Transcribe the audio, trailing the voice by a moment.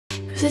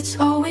'Cause it's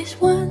always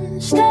one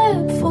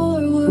step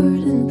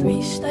forward and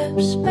 3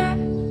 steps back.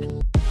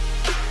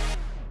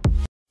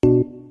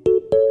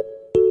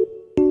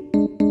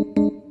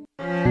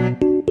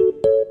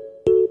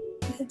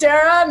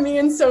 Dara, me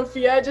and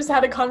Sophia just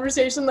had a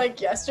conversation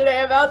like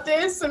yesterday about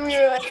this, and we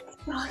were like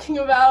talking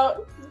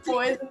about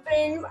boys and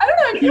things. I don't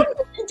know, if you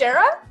think,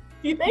 Dara,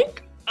 do you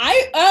think?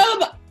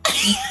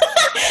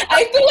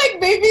 I feel like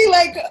maybe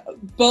like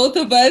both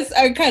of us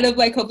are kind of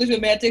like hopeless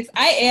romantics.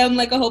 I am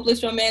like a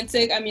hopeless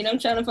romantic. I mean, I'm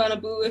trying to find a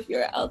boo if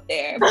you're out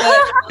there. But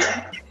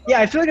yeah,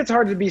 I feel like it's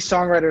hard to be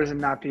songwriters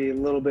and not be a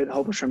little bit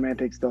hopeless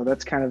romantics, though.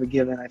 That's kind of a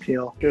given, I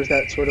feel. There's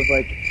that sort of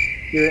like,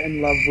 you're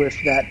in love with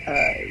that,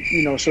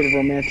 sort of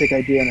romantic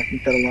idea, and I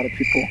think that a lot of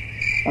people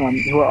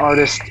who are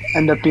artists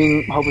end up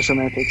being hopeless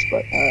romantics,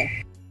 but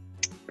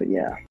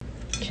yeah.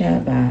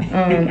 Chat back.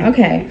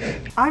 Okay.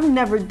 I've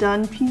never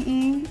done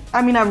PE.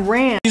 I mean, I've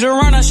ran. She's a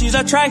runner, she's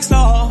a track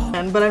star.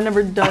 But I've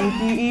never done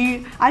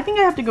PE. I think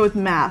I have to go with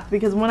math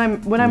because when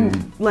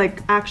I'm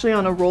like actually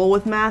on a roll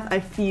with math,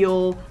 I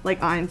feel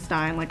like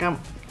Einstein. Like I'm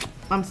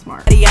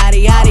smart. Cause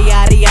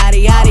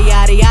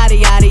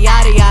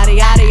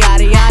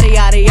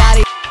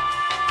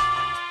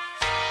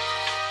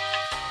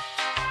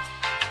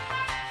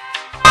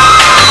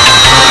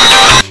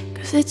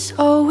it's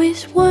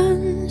always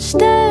one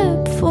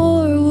step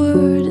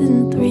forward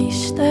and 3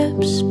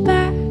 steps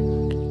back.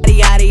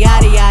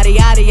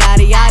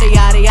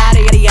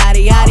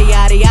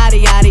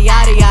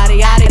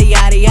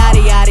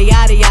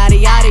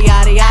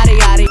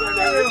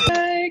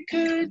 I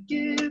could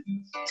give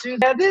to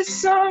that. This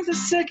song's the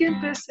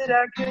second best that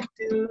I could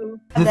do.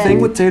 The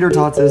thing with tater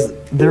tots is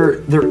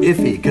they're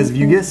iffy, because if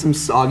you get some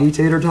soggy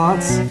tater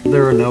tots,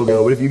 they're a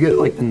no-go. But if you get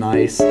like the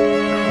nice,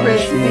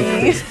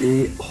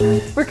 crispy,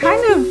 We're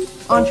kind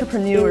of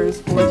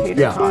entrepreneurs for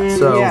tater tots.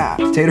 So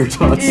tater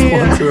tots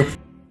sponsor.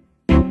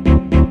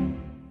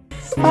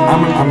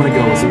 I'm gonna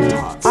go with some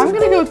tots. I'm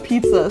gonna go with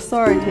pizza.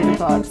 Sorry, tater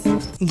tots.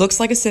 Looks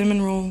like a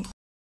cinnamon roll,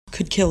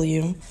 could kill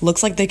you.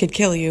 Looks like they could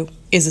kill you,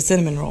 is a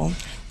cinnamon roll.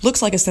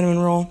 Looks like a cinnamon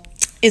roll,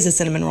 is a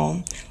cinnamon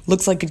roll.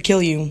 Looks like could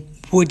kill you,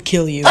 would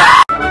kill you.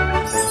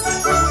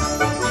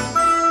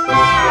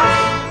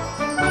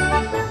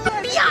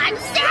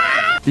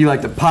 Do you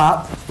like to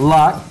pop,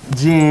 lock,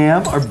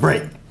 jam, or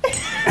break?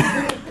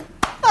 That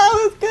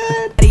was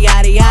good.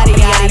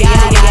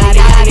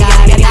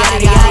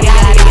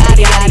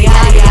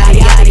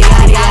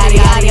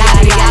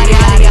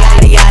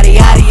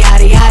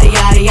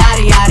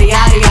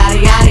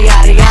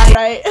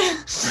 Right?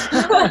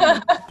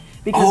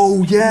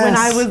 Because when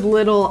I was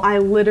little, I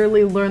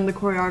literally learned the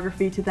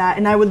choreography to that,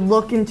 and I would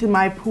look into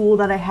my pool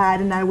that I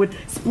had and I would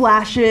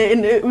splash it,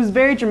 and it was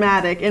very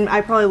dramatic, and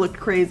I probably looked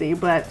crazy,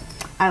 but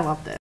I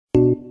loved it.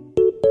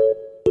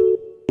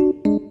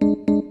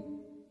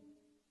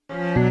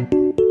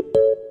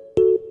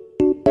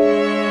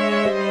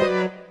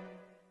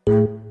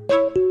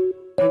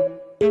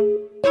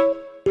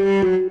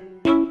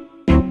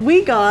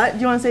 We got, do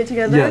you want to say it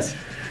together? Yes.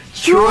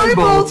 Troy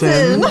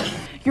Bolton!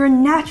 You're a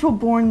natural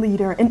born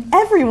leader and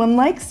everyone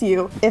likes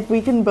you. If we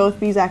can both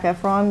be Zac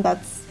Efron,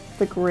 that's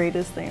the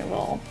greatest thing of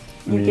all.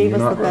 You gave us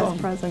the best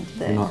present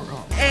today. You're not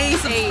wrong.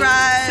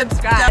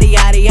 Subscribe.